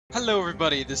Hello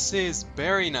everybody, this is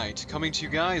Barry Knight coming to you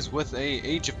guys with a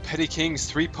Age of Petty Kings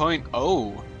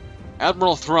 3.0.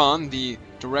 Admiral Thrawn, the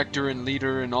director and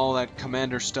leader and all that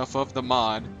commander stuff of the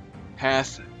mod,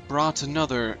 hath brought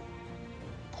another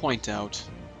point out.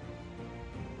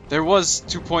 There was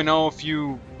 2.0 a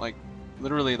few,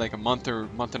 literally a month or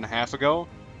month and a half ago,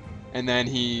 and then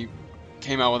he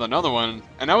came out with another one,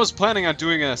 and I was planning on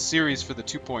doing a series for the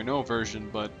 2.0 version,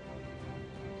 but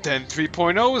then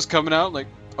 3.0 was coming out,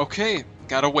 okay,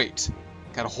 gotta wait.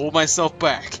 Gotta hold myself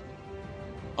back.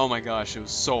 Oh my gosh, it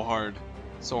was so hard.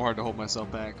 So hard to hold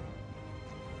myself back.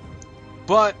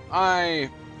 But I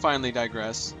finally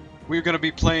digress. We're gonna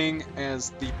be playing as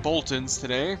the Boltons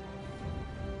today.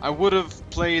 I would have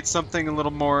played something a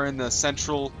little more in the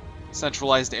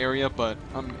centralized area, but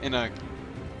I'm in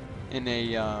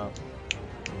a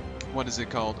what is it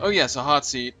called? Oh yes, a hot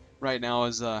seat right now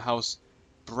is House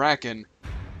Bracken.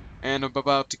 And I'm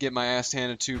about to get my ass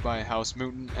handed to by House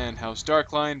Mutant and House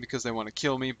Darkline because they want to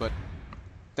kill me, but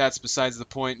that's besides the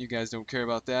point. You guys don't care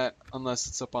about that unless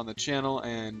it's up on the channel,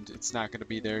 and it's not going to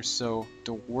be there, so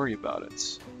don't worry about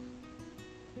it.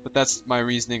 But that's my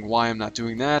reasoning why I'm not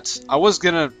doing that. I was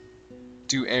going to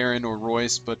do Aaron or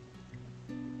Royce, but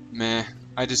meh,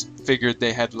 I just figured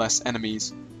they had less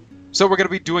enemies. So we're going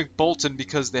to be doing Bolton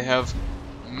because they have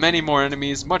many more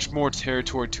enemies, much more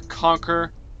territory to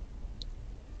conquer.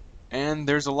 And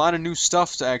there's a lot of new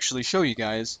stuff to actually show you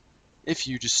guys. If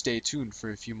you just stay tuned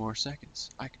for a few more seconds,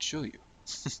 I can show you.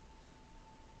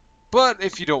 But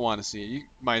if you don't want to see it, you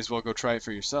might as well go try it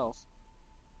for yourself.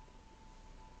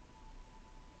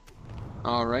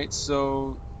 Alright,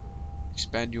 so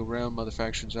expand your realm, other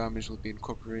factions' armies will be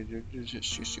incorporated.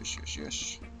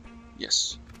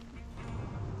 Yes.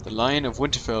 The Lion of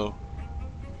Winterfell.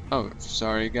 Oh,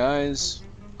 sorry guys.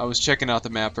 I was checking out the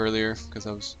map earlier because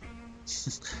I was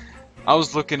I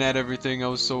was looking at everything. I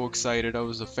was so excited. I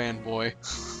was a fanboy.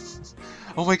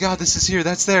 Oh my god, this is here.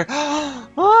 That's there.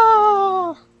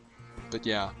 Ah! But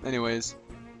yeah, anyways.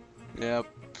 Yeah,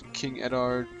 King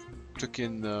Eddard took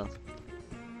in the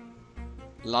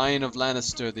Lion of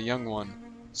Lannister, the young one.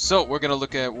 So, we're going to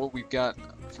look at what we've got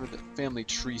for the family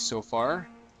tree so far.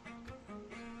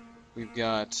 We've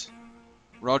got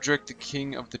Roderick, the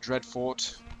King of the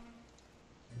Dreadfort.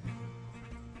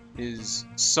 His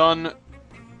son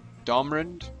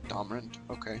Domrand,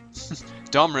 okay.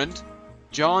 Domrand,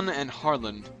 John, and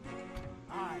Harlan.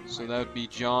 So that would be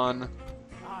John,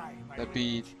 that'd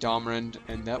be Domrand,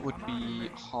 and that would be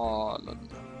Harlan.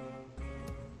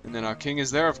 And then our king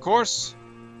is there, of course.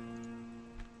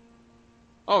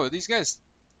 Oh, these guys,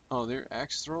 oh, they're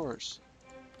axe throwers.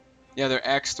 Yeah, they're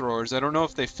axe throwers. I don't know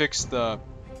if they fixed the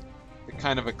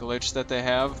kind of a glitch that they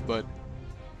have, but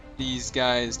these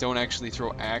guys don't actually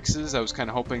throw axes. I was kind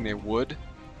of hoping they would.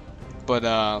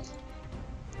 But,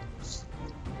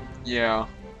 yeah,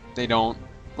 they don't.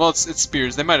 Well, it's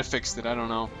spears. They might have fixed it. I don't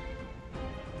know.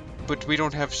 But we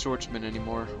don't have swordsmen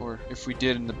anymore. Or if we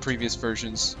did in the previous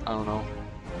versions, I don't know.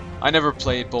 I never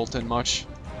played Bolton much.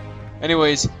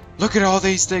 Anyways, look at all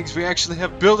these things. We actually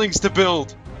have buildings to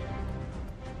build.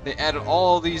 They added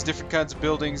all these different kinds of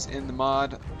buildings in the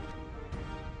mod.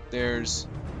 There's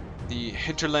the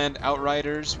Hinterland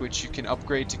Outriders, which you can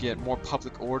upgrade to get more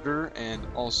public order, and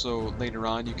also later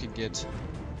on you can get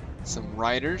some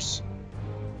riders.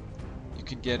 You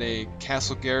can get a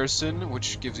castle garrison,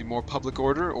 which gives you more public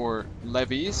order, or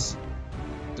levies,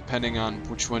 depending on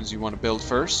which ones you want to build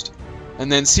first. And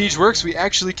then siege works, we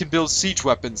actually can build siege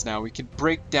weapons now. We can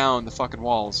break down the fucking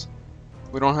walls.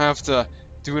 We don't have to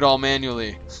do it all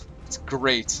manually. It's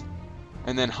great.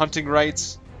 And then hunting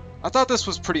rights. I thought this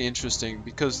was pretty interesting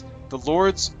because the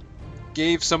lords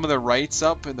gave some of their rights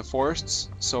up in the forests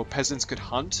so peasants could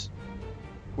hunt,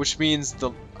 which means the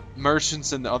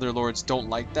merchants and the other lords don't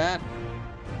like that.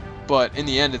 But in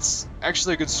the end, it's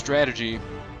actually a good strategy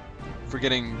for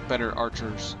getting better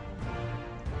archers.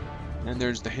 And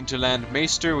there's the Hinterland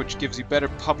Maester, which gives you better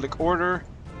public order.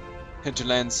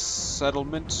 Hinterland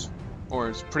Settlement, or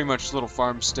it's pretty much little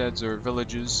farmsteads or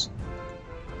villages.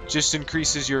 Just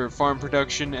increases your farm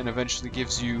production and eventually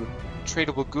gives you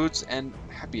tradable goods and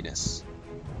happiness.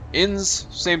 Inns,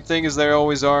 same thing as they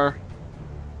always are,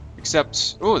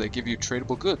 except, oh, they give you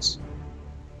tradable goods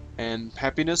and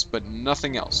happiness, but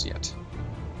nothing else yet.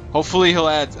 Hopefully he'll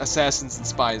add assassins and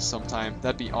spies sometime.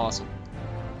 That'd be awesome.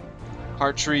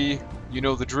 Heart tree, you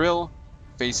know the drill.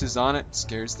 Faces on it,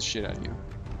 scares the shit out of you.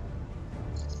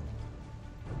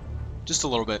 Just a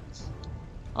little bit.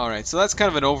 Alright, so that's kind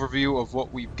of an overview of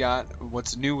what we've got,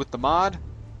 what's new with the mod.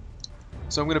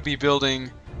 So I'm going to be building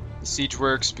the siege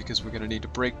works because we're going to need to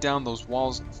break down those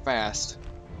walls fast.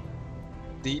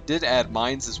 They did add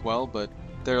mines as well, but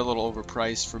they're a little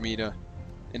overpriced for me to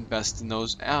invest in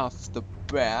those off the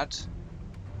bat.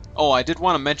 Oh, I did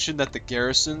want to mention that the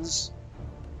garrisons,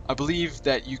 I believe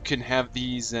that you can have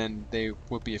these and they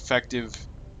will be effective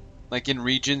like in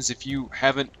regions if you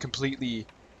haven't completely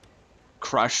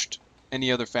crushed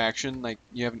any other faction, like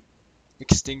you haven't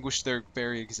extinguished their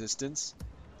very existence,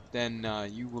 then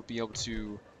you will be able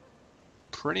to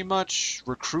pretty much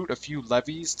recruit a few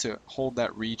levies to hold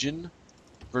that region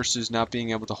versus not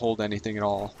being able to hold anything at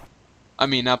all. I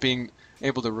mean, not being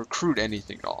able to recruit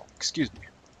anything at all. Excuse me.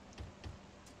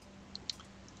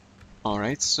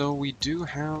 Alright, so we do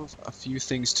have a few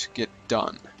things to get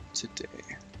done today.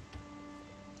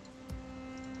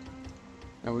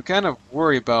 Now we kind of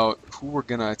worry about who we're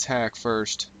going to attack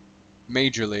first,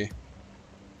 majorly.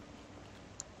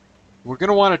 We're going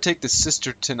to want to take the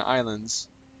Sisterton Islands.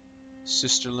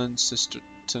 Sisterton.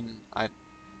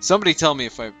 Somebody tell me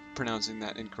if I'm pronouncing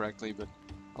that incorrectly, but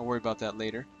I'll worry about that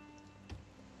later.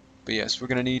 But yes, we're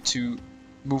going to need to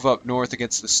move up north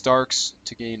against the Starks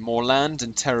to gain more land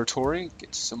and territory,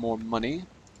 get some more money.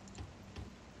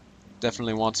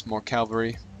 Definitely want some more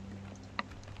cavalry.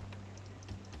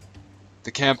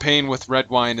 The campaign with red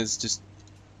wine is just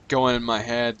going in my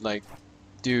head like,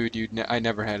 dude, I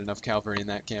never had enough cavalry in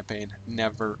that campaign.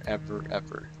 Never, ever,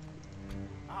 ever.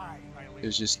 It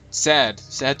was just sad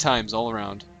times all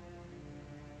around.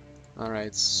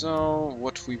 Alright, so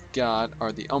what we've got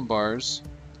are the Umbars.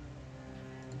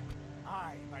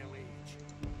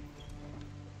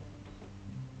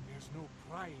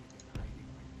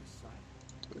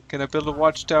 Can I build a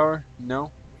watchtower?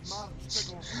 No.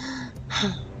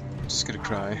 Just gonna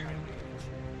cry.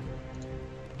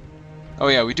 Oh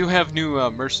yeah, we do have new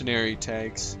mercenary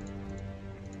tags.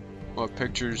 Well,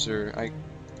 pictures or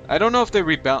I don't know if they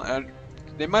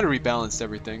they might have rebalanced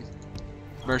everything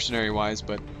mercenary wise,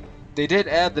 but they did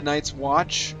add the Night's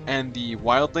Watch and the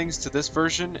Wildlings to this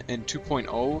version in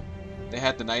 2.0. They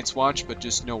had the Night's Watch but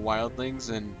just no Wildlings,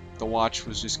 and the Watch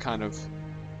was just kind of,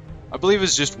 I believe it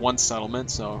was just one settlement,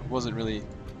 so it wasn't really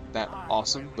that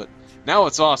awesome, but now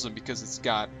it's awesome because it's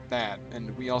got that,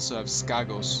 and we also have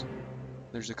Skagos.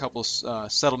 There's a couple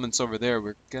settlements over there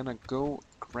we're gonna go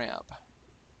grab.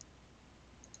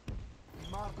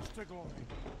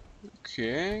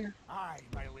 Okay. Aye,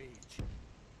 my liege.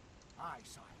 Aye,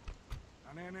 sire.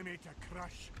 An enemy to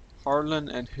crush. Harlan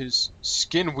and his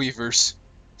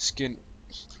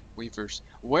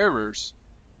wearers.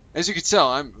 As you can tell,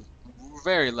 I'm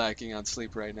very lacking on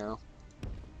sleep right now.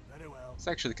 Very well. It's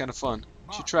actually kind of fun.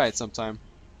 You should try it sometime.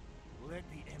 Let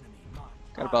the enemy march.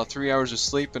 Got about 3 hours of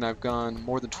sleep, and I've gone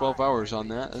more than 12 hours on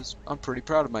that. I'm pretty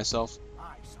proud of myself.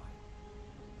 Aye, sire.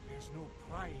 There's no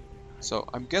pride in So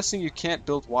I'm guessing you can't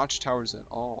build watchtowers at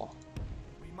all.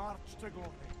 we march to glory.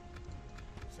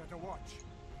 Set a watch.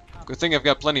 Good thing I've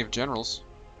got plenty of generals.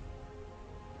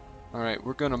 Alright,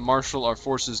 we're gonna marshal our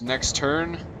forces next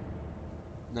turn.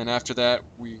 And then after that,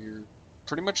 we're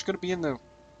pretty much gonna be in the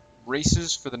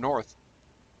races for the north.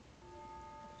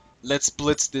 Let's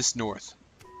blitz this north.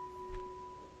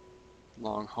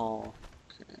 Long haul.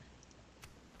 Okay.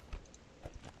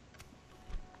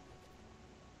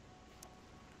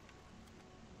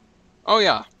 Oh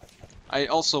yeah, I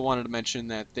also wanted to mention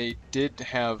that they did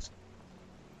have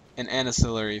an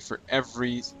ancillary for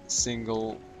every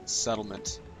single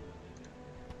settlement.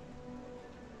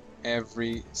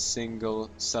 Every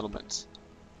single settlement.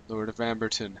 Lord of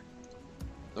Amberton,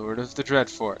 Lord of the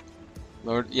Dreadfort,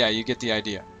 Lord, yeah, you get the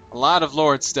idea. A lot of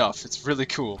Lord stuff. It's really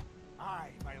cool. Aye,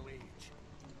 my liege.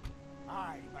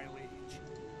 Aye, my liege.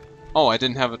 Oh, I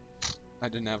didn't have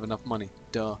enough money.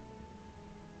 Duh.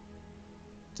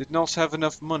 Did not have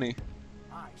enough money.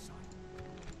 Aye, sire.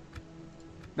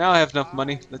 Now I have enough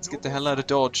money. Let's get the hell out of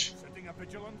Dodge. Setting a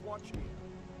vigilant watch here.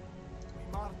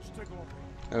 We march to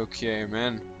glory. Okay,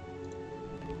 man.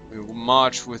 We will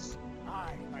march with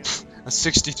Aye, my liege. a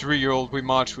 63-year-old. We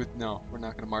march with. No, we're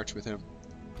not gonna march with him.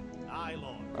 Aye,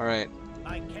 lord. All right.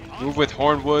 I can Move with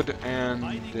Hornwood, and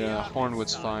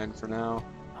Hornwood's fine for now.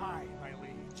 Aye, my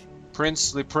liege.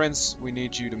 Princely Prince, we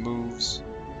need you to moves.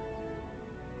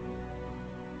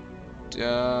 You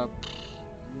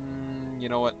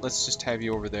know what? Let's just have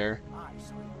you over there. Aye,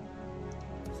 sir.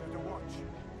 Set a watch.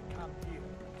 Camp here.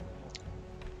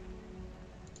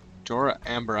 Dora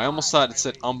Amber. I almost thought it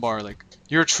said Umbar, like,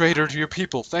 you're a traitor to your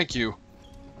people, thank you.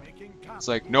 Making camp. It's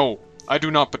like, no, I do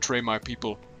not betray my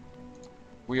people.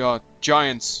 We are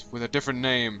giants with a different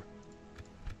name.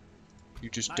 You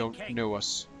just don't know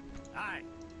us. Aye.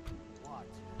 What?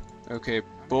 Okay,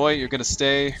 boy, you're gonna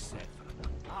stay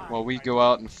Aye, while we my go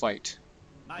out and fight.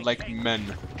 liege. Like men.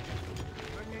 Bringing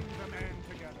the men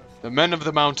together. The men of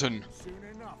the mountain. Soon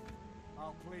enough,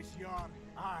 I'll place your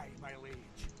Aye, my liege.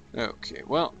 Okay,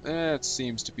 well, that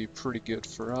seems to be pretty good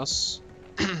for us.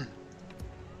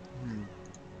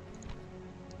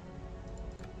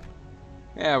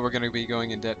 Yeah, we're gonna be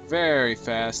going in debt very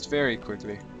fast, very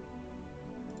quickly.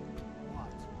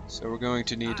 What? So we're going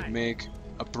to need to make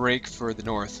a break for the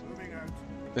north. Moving out.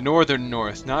 The northern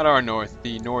north, not our north,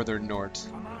 the northern north.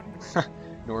 Command me.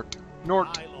 North.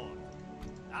 North. Aye, lord.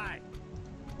 Aye.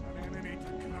 An enemy to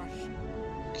crush.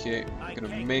 Okay, I'm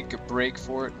gonna make a break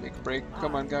for it. Make a break.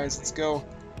 Come on, guys, let's go.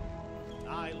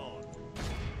 Aye, lord.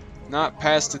 Not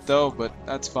past it though, but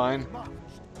that's fine.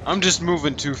 I'm just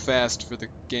moving too fast for the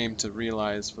game to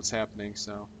realize what's happening,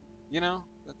 so you know,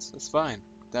 that's fine.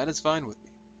 That is fine with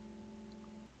me.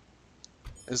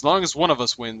 As long as one of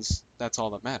us wins, that's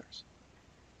all that matters.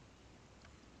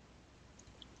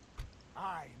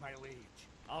 Aye, my liege.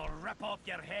 I'll rip off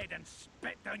your head and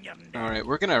spit down your neck. Alright,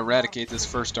 we're gonna eradicate this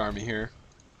first army here.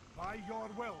 By your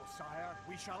will, sire,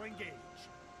 we shall engage.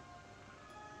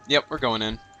 Yep, we're going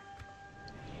in.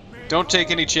 Don't take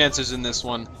any chances in this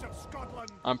one.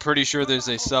 I'm pretty sure there's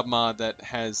a submod that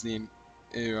has the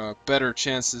better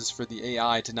chances for the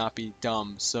AI to not be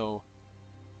dumb, so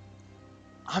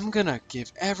I'm gonna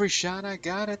give every shot I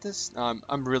got at this.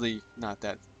 I'm really not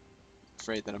that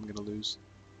afraid that I'm gonna lose.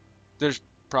 There's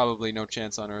probably no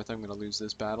chance on earth I'm gonna lose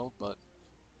this battle, but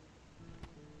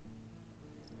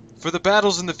for the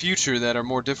battles in the future that are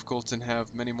more difficult and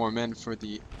have many more men for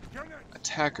the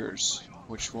attackers,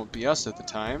 which won't be us at the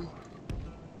time,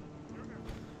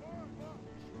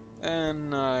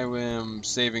 and I am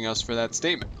saving us for that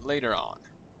statement later on.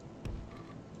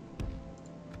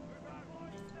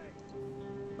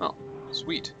 Oh,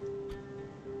 sweet.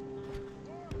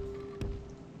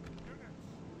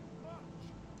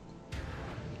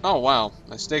 Oh wow,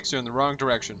 my stakes are in the wrong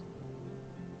direction.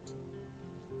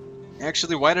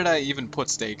 Actually, why did I even put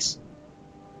stakes?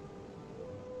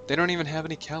 They don't even have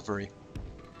any cavalry.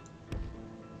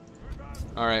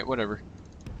 Alright, whatever.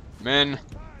 Men,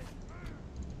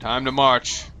 time to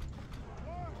march.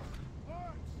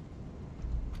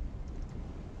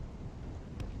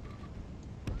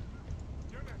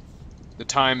 The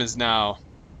time is now.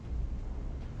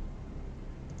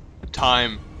 The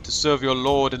time to serve your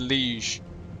lord and liege.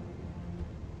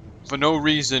 For no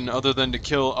reason other than to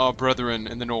kill our brethren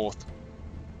in the north.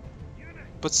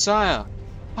 But sire,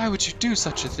 why would you do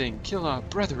such a thing? Kill our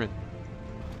brethren?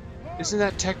 Isn't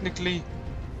that technically,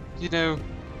 you know,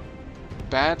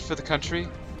 bad for the country?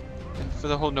 And for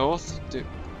the whole north?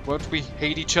 Won't we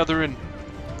hate each other in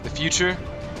the future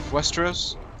of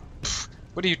Westeros? Pfft,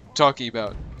 what are you talking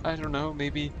about? I don't know,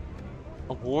 maybe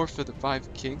a war for the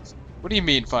 5 kings? What do you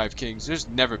mean 5 kings? There's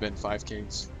never been 5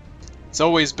 kings. It's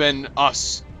always been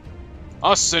us.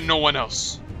 Us and no one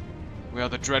else. We are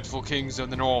the dreadful kings of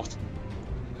the north.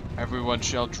 Everyone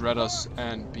shall dread us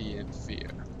and be in fear.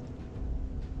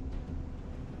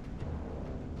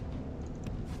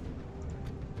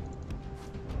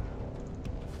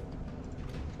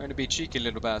 Trying to be cheeky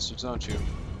little bastards, aren't you?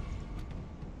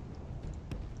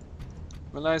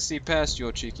 Well, I see past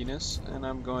your cheekiness, and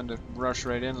I'm going to rush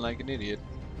right in like an idiot.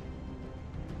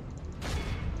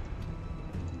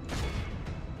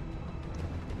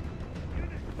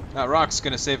 That rock's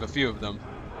gonna save a few of them.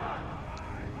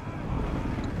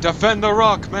 Defend the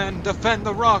rock, man! Defend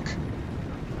the rock!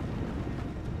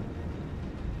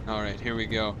 Alright, here we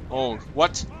go. Oh,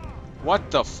 what?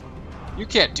 What the f... You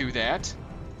can't do that!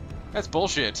 That's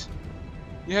bullshit.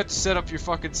 You have to set up your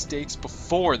fucking stakes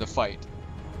before the fight.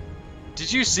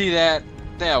 Did you see that?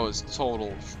 That was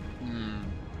total...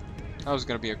 That was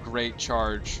gonna be a great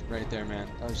charge right there, man.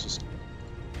 That was just...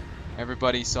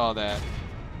 Everybody saw that.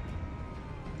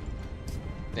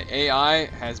 The AI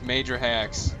has major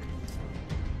hacks.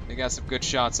 They got some good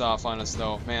shots off on us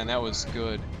though. Man, that was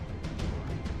good.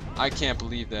 I can't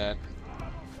believe that.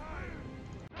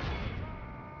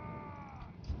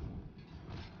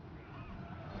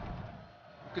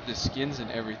 Look at the skins and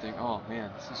everything. Oh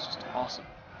man, this is just awesome.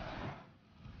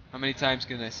 How many times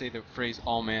can I say the phrase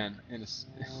 "all man"?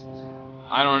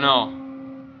 I don't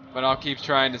know. But I'll keep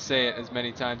trying to say it as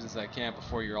many times as I can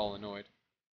before you're all annoyed.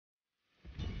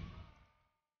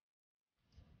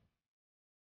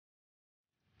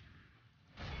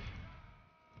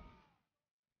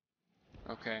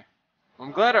 Okay. Well,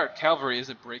 I'm glad our cavalry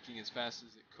isn't breaking as fast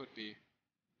as it could be.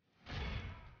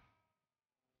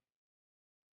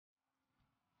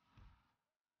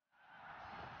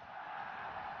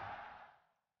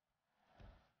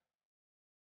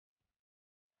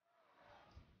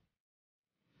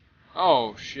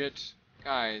 Oh, shit.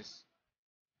 Guys.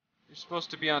 You're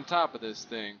supposed to be on top of this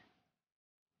thing.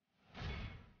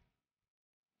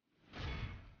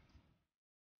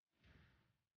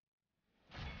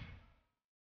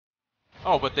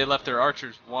 Oh, but they left their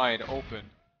archers wide open.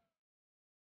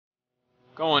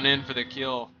 Going in for the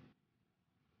kill.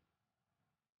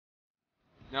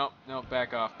 No, no,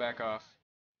 back off, back off.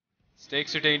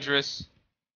 Steaks are dangerous.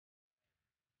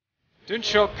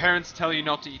 Didn't your parents tell you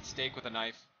not to eat steak with a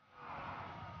knife?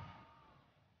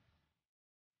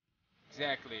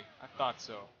 Exactly. I thought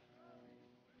so.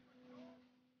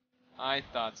 I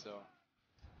thought so.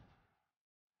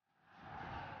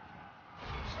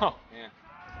 Oh, man.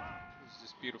 This is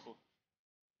just beautiful.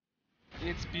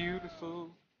 It's beautiful.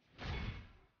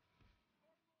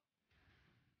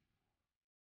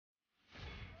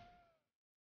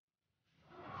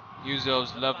 Use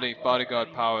those lovely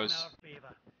bodyguard powers.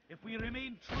 If we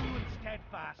remain true and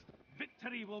steadfast,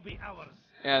 victory will be ours.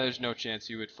 Yeah, there's no chance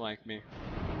you would flank me.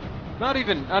 Not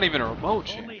even a remote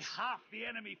chance. Only half the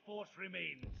enemy force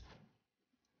remains.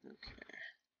 Okay.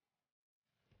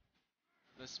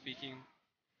 Less speaking,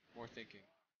 more thinking.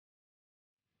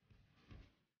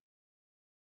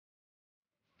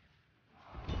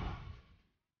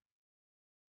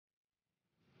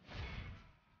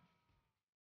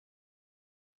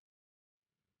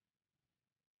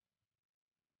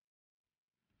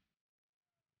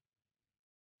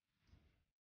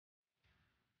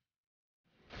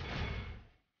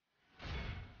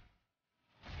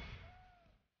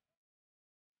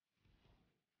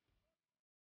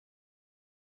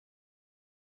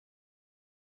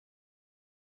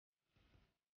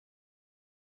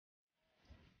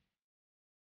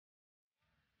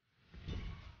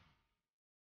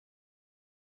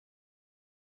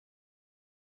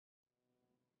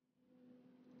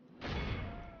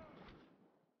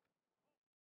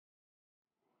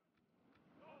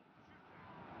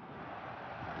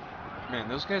 Man,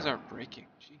 those guys aren't breaking.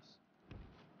 Jeez.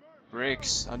 Break,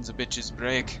 sons of bitches,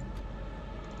 break.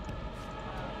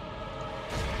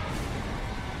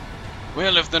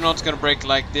 Well, if they're not gonna break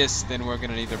like this, then we're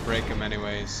gonna need to break them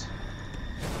anyways.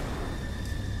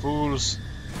 Fools.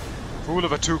 Fool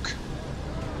of a took.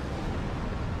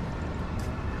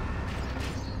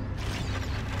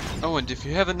 Oh, and if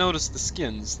you haven't noticed the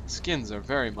skins are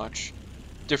very much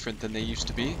different than they used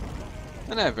to be,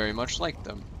 and I very much like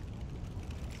them.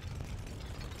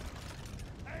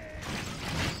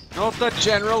 Not the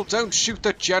general! Don't shoot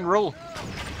the general!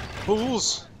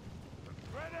 Fools!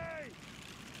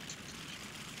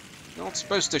 You're not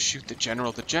supposed to shoot the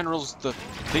general. The general's the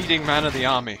leading man of the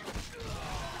army.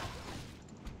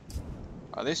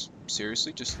 Are they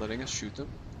seriously just letting us shoot them?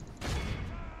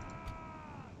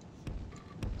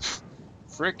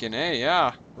 Frickin' A,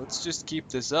 yeah. Let's just keep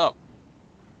this up.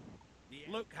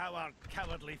 Look how our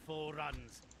cowardly foe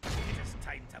runs. It is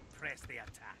time to press the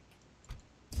attack.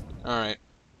 Alright.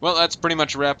 Well, that's pretty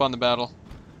much a wrap on the battle.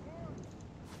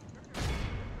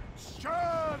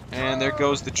 And there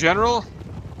goes the general.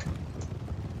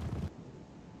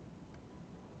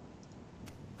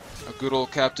 A good old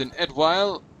Captain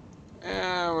Edwile.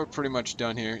 We're pretty much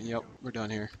done here. Yep, we're done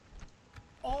here.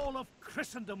 All of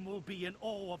Christendom will be in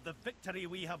awe of the victory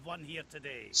we have won here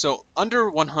today. So, under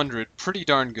 100, pretty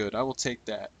darn good. I will take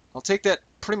that. I'll take that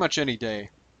pretty much any day.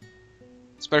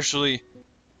 Especially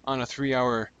on a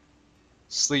 3-hour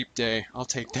sleep day. I'll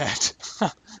take that.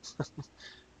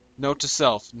 Note to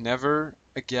self, never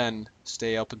again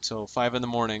stay up until 5 in the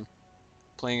morning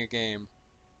playing a game.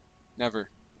 Never.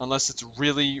 Unless it's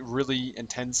really, really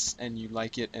intense and you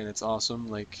like it and it's awesome,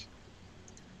 like,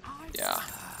 yeah.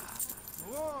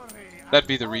 That'd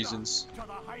be the reasons.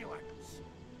 Okay.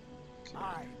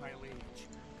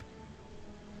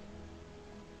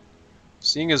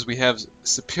 Seeing as we have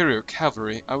superior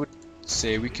cavalry, I would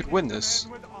say we could win this.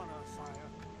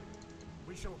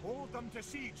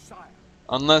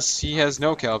 Unless he has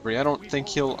no cavalry, I don't think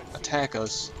he'll attack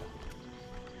us.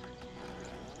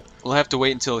 We'll have to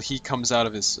wait until he comes out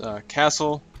of his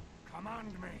castle.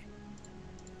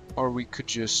 Or we could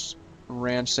just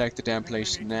ransack the damn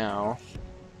place now.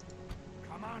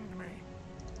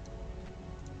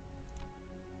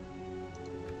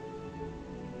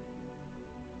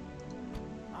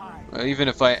 Even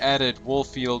if I added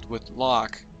Woolfield with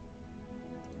Locke,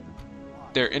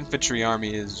 their infantry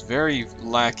army is very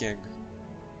lacking.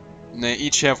 And they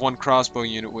each have one crossbow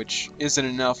unit, which isn't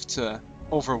enough to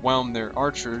overwhelm their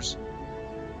archers.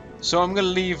 So I'm going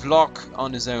to leave Locke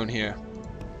on his own here.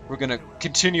 We're going to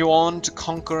continue on to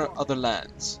conquer other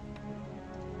lands.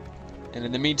 And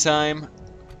in the meantime,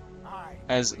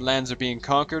 as lands are being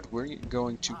conquered, we're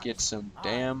going to get some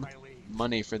damn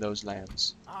money for those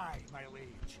lands.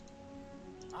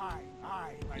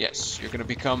 Yes, you're going to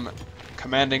become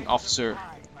commanding officer.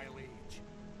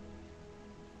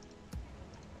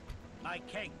 My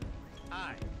king,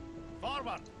 aye. Forward!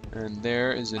 Forward. And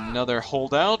there is another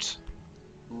holdout.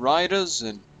 Riders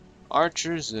and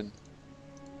archers and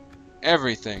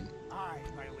everything. Aye,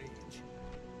 my liege.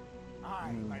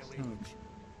 Aye, my liege.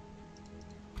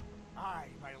 Aye,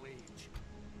 my liege.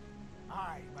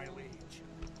 Aye, my liege.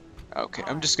 Okay,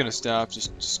 I'm just gonna stop.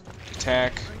 Just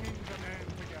attack. Bringing the men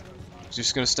together, sire.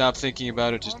 Just gonna stop thinking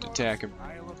about it. Just attack him.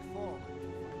 I look forward.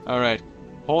 Alright.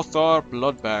 Hothar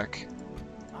Bloodback.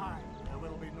 Aye, there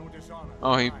will be no dishonor.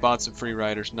 Oh, he Aye. bought some free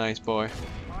riders. Nice boy.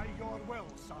 By your will,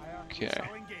 sire, we Okay.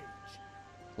 shall engage.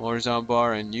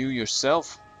 Lorzombar and you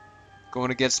yourself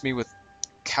going against me with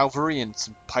cavalry and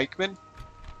some pikemen?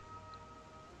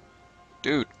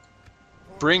 Dude,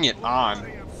 bring it on.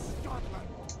 Glory of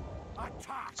Scotland.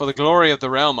 Attack. For the glory of the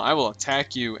realm, I will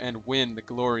attack you and win the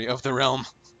glory of the realm.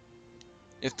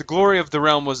 If the glory of the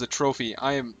realm was a trophy,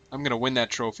 I'm gonna win that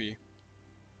trophy.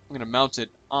 I'm gonna mount it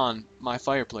on my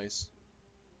fireplace.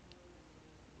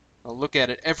 I'll look at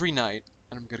it every night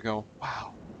and I'm gonna go,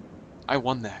 wow, I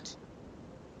won that.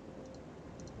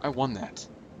 I won that.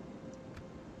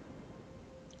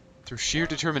 Through sheer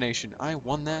determination, I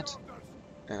won that,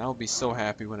 and I'll be so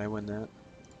happy when I win that.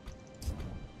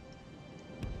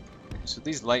 So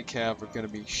these light cav are gonna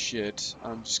be shit.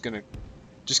 I'm just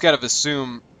gotta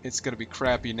assume it's gonna be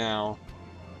crappy now.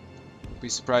 Be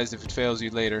surprised if it fails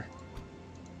you later.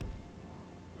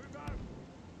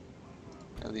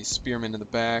 Now these spearmen in the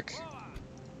back.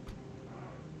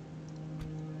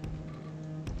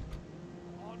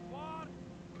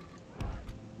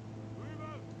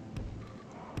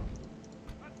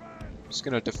 Just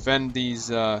gonna defend these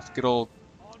good old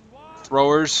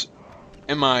throwers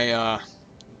in my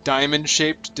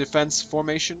diamond-shaped defense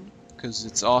formation, because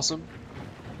it's awesome,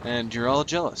 and you're all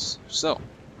jealous. So,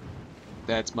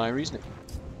 that's my reasoning.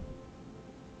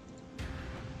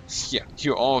 Yeah,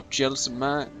 you're all jealous of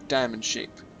my diamond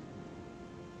shape.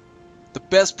 The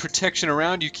best protection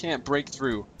around, you can't break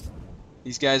through.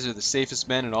 These guys are the safest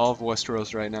men in all of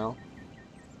Westeros right now.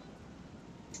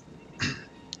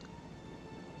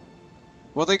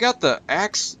 Well, they got the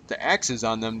axes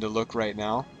on them to look right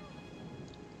now.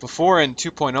 Before in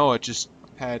 2.0 it just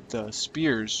had the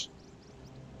spears.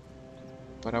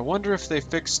 But I wonder if they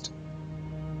fixed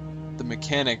the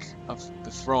mechanic of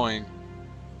the throwing.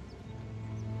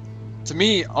 To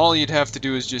me, all you'd have to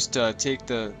do is just take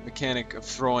the mechanic of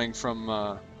throwing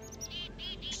from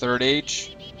Third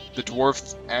Age, the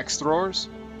dwarf axe throwers.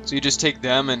 So you just take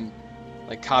them and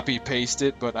like copy paste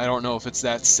it, but I don't know if it's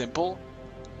that simple.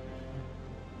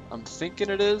 I'm thinking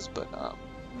it is, but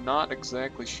I'm not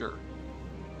exactly sure.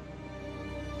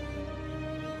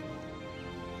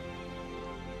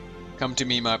 Come to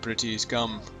me, my pretties,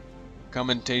 come. Come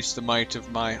and taste the might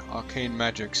of my arcane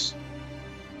magics,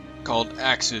 called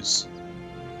axes.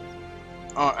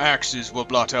 Our axes will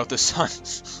blot out the sun.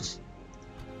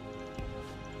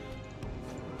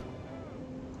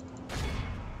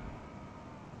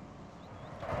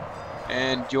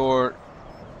 And your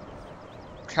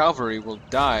cavalry will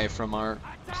die from our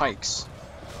pikes.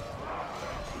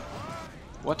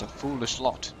 What a foolish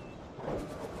lot.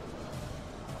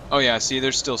 Oh yeah, see,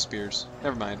 there's still spears.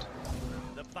 Never mind.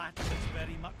 The battle is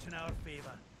very much in our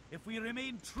favor. If we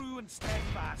remain true and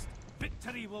steadfast,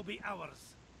 victory will be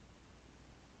ours.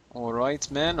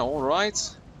 Alright, men,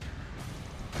 alright.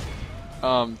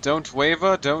 Don't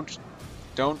waver,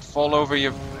 don't fall over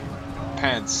your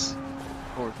pants.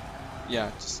 Or,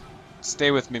 yeah, just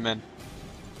stay with me, men.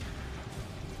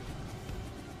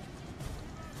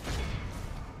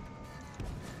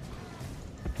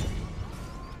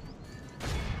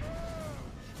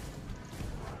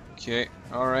 Okay,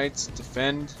 alright,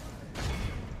 defend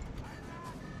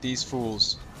these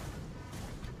fools.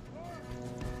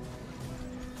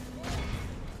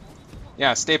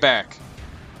 Yeah, stay back.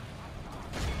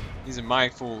 These are my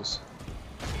fools.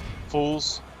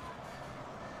 Fools.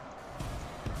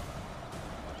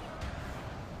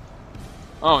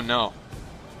 Oh no.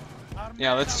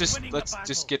 Yeah, let's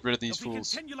just get rid of these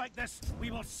fools. Like this, we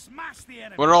will smash the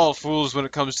enemy. We're all fools when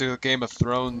it comes to Game of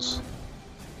Thrones.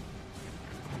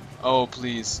 Oh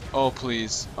please. Oh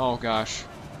please. Oh gosh.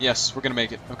 Yes, we're gonna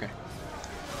make it. Okay.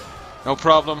 No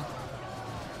problem.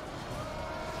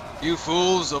 You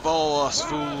fools of all us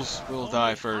fools will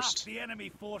die first. The enemy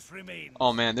force remains.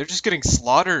 Oh man, they're just getting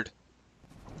slaughtered.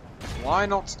 Why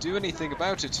not do anything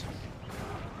about it?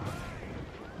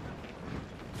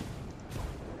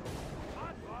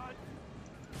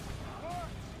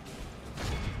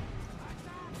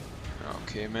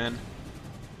 Okay, man.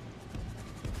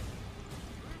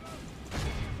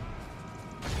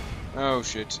 Oh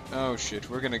shit. Oh shit.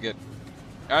 We're gonna get...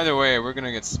 Either way, we're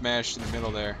gonna get smashed in the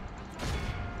middle there.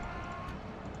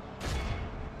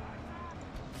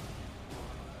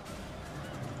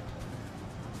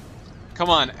 Come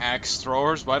on, axe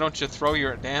throwers. Why don't you throw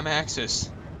your damn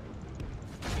axes?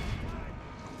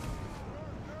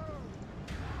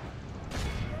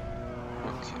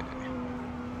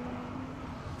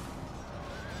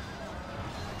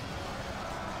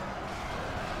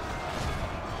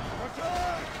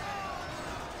 Okay.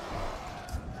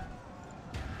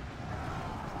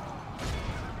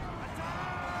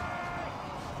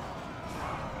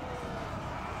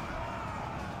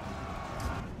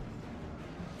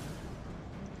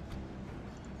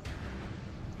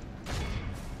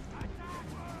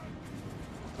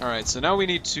 Alright, so now we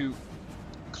need to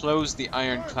close the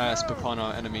iron clasp upon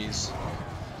our enemies.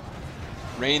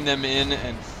 Rein them in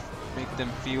and make them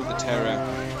feel the terror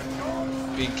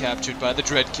being captured by the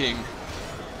Dread King.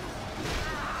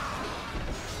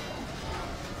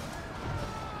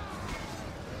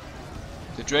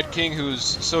 The Dread King who's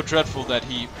so dreadful that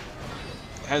he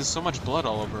has so much blood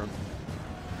all over him.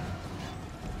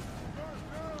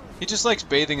 He just likes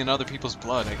bathing in other people's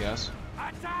blood, I guess.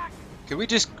 Can we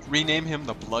just rename him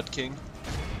the Blood King?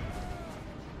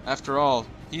 After all,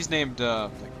 he's named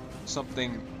like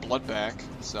something Bloodback,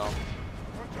 so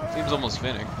seems almost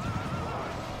fitting.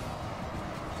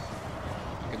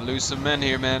 I can lose some men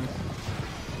here, man.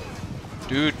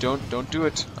 Dude, don't do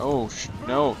it. Oh,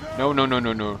 no, no, no, no,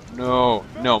 no, no, no,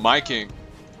 no, my king,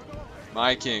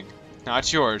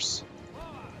 not yours,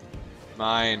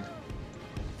 mine.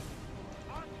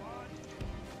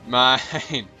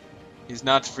 He's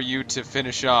not for you to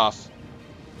finish off.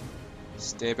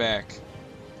 Stay back.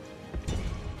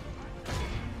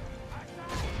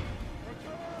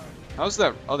 How's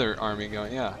that other army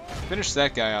going? Yeah, finish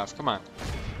that guy off. Come on.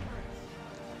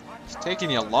 It's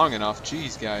taking you long enough.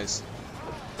 Jeez, guys.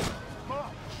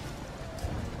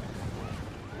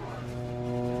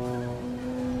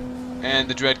 And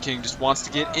the Dread King just wants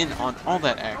to get in on all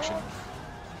that action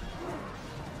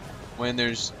when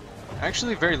there's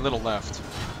actually very little left.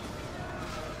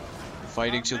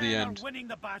 Fighting till the end. Winning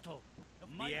the battle.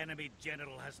 The enemy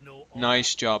general has no order.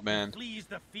 Nice job, man. He flees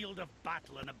the field of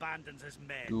battle and abandons his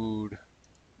men. Dude.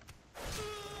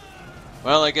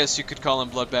 Well, I guess you could call him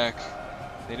Bloodback.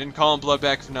 They didn't call him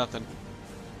Bloodback for nothing.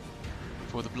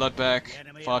 For the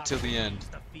Bloodback fought till the end.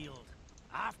 The field.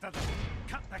 After them,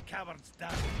 cut the cowards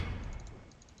down.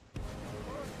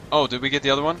 Oh, did we get the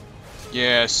other one?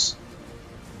 Yes.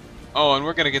 Oh, and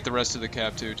we're gonna get the rest of the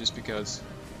cap too, just because.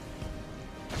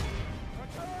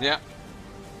 Yeah.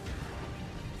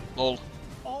 Lol.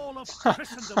 All of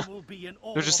Christendom will be in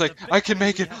awe. They're just of like, the I can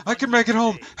make it! victory I we can have make it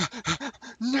won home! today.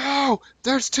 No!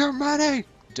 There's too many!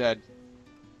 Dead.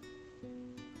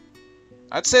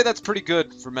 I'd say that's pretty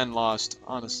good for men lost,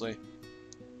 honestly.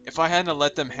 If I hadn't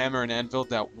let them hammer and anvil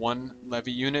that one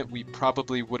levy unit, we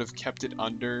probably would have kept it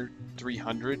under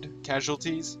 300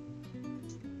 casualties.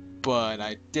 But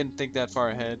I didn't think that far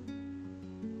ahead.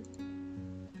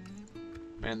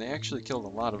 Man, they actually killed a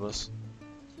lot of us.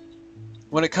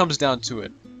 When it comes down to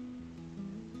it.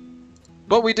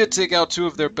 But we did take out two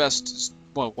of their best,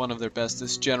 well, one of their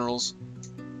bestest generals.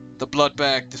 The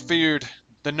Bloodback, the feared,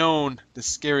 the known, the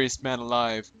scariest man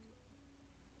alive.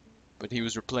 But he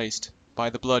was replaced by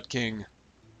the Blood King.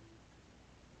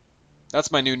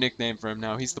 That's my new nickname for him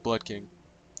now. He's the Blood King.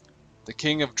 The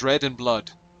King of Dread and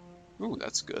Blood. Ooh,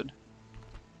 that's good.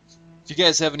 If you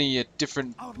guys have any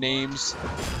different names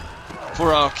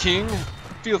for our king,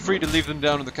 feel free to leave them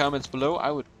down in the comments below.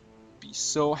 I would be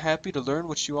so happy to learn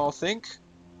what you all think.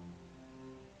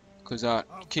 Because our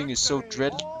king is so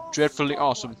dreadfully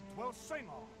awesome.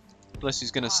 Plus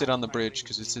he's gonna sit on the bridge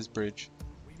because it's his bridge.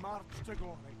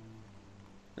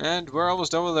 And we're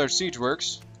almost done with our siege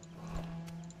works.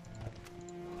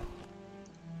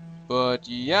 But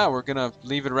yeah, we're gonna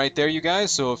leave it right there, you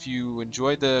guys. So if you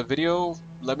enjoyed the video,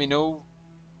 let me know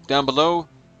down below.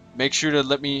 Make sure to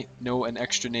let me know an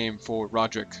extra name for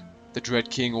Roderick, the Dread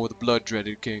King or the Blood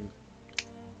Dreaded King.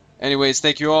 Anyways,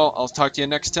 thank you all. I'll talk to you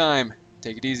next time.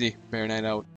 Take it easy. Bear Night out.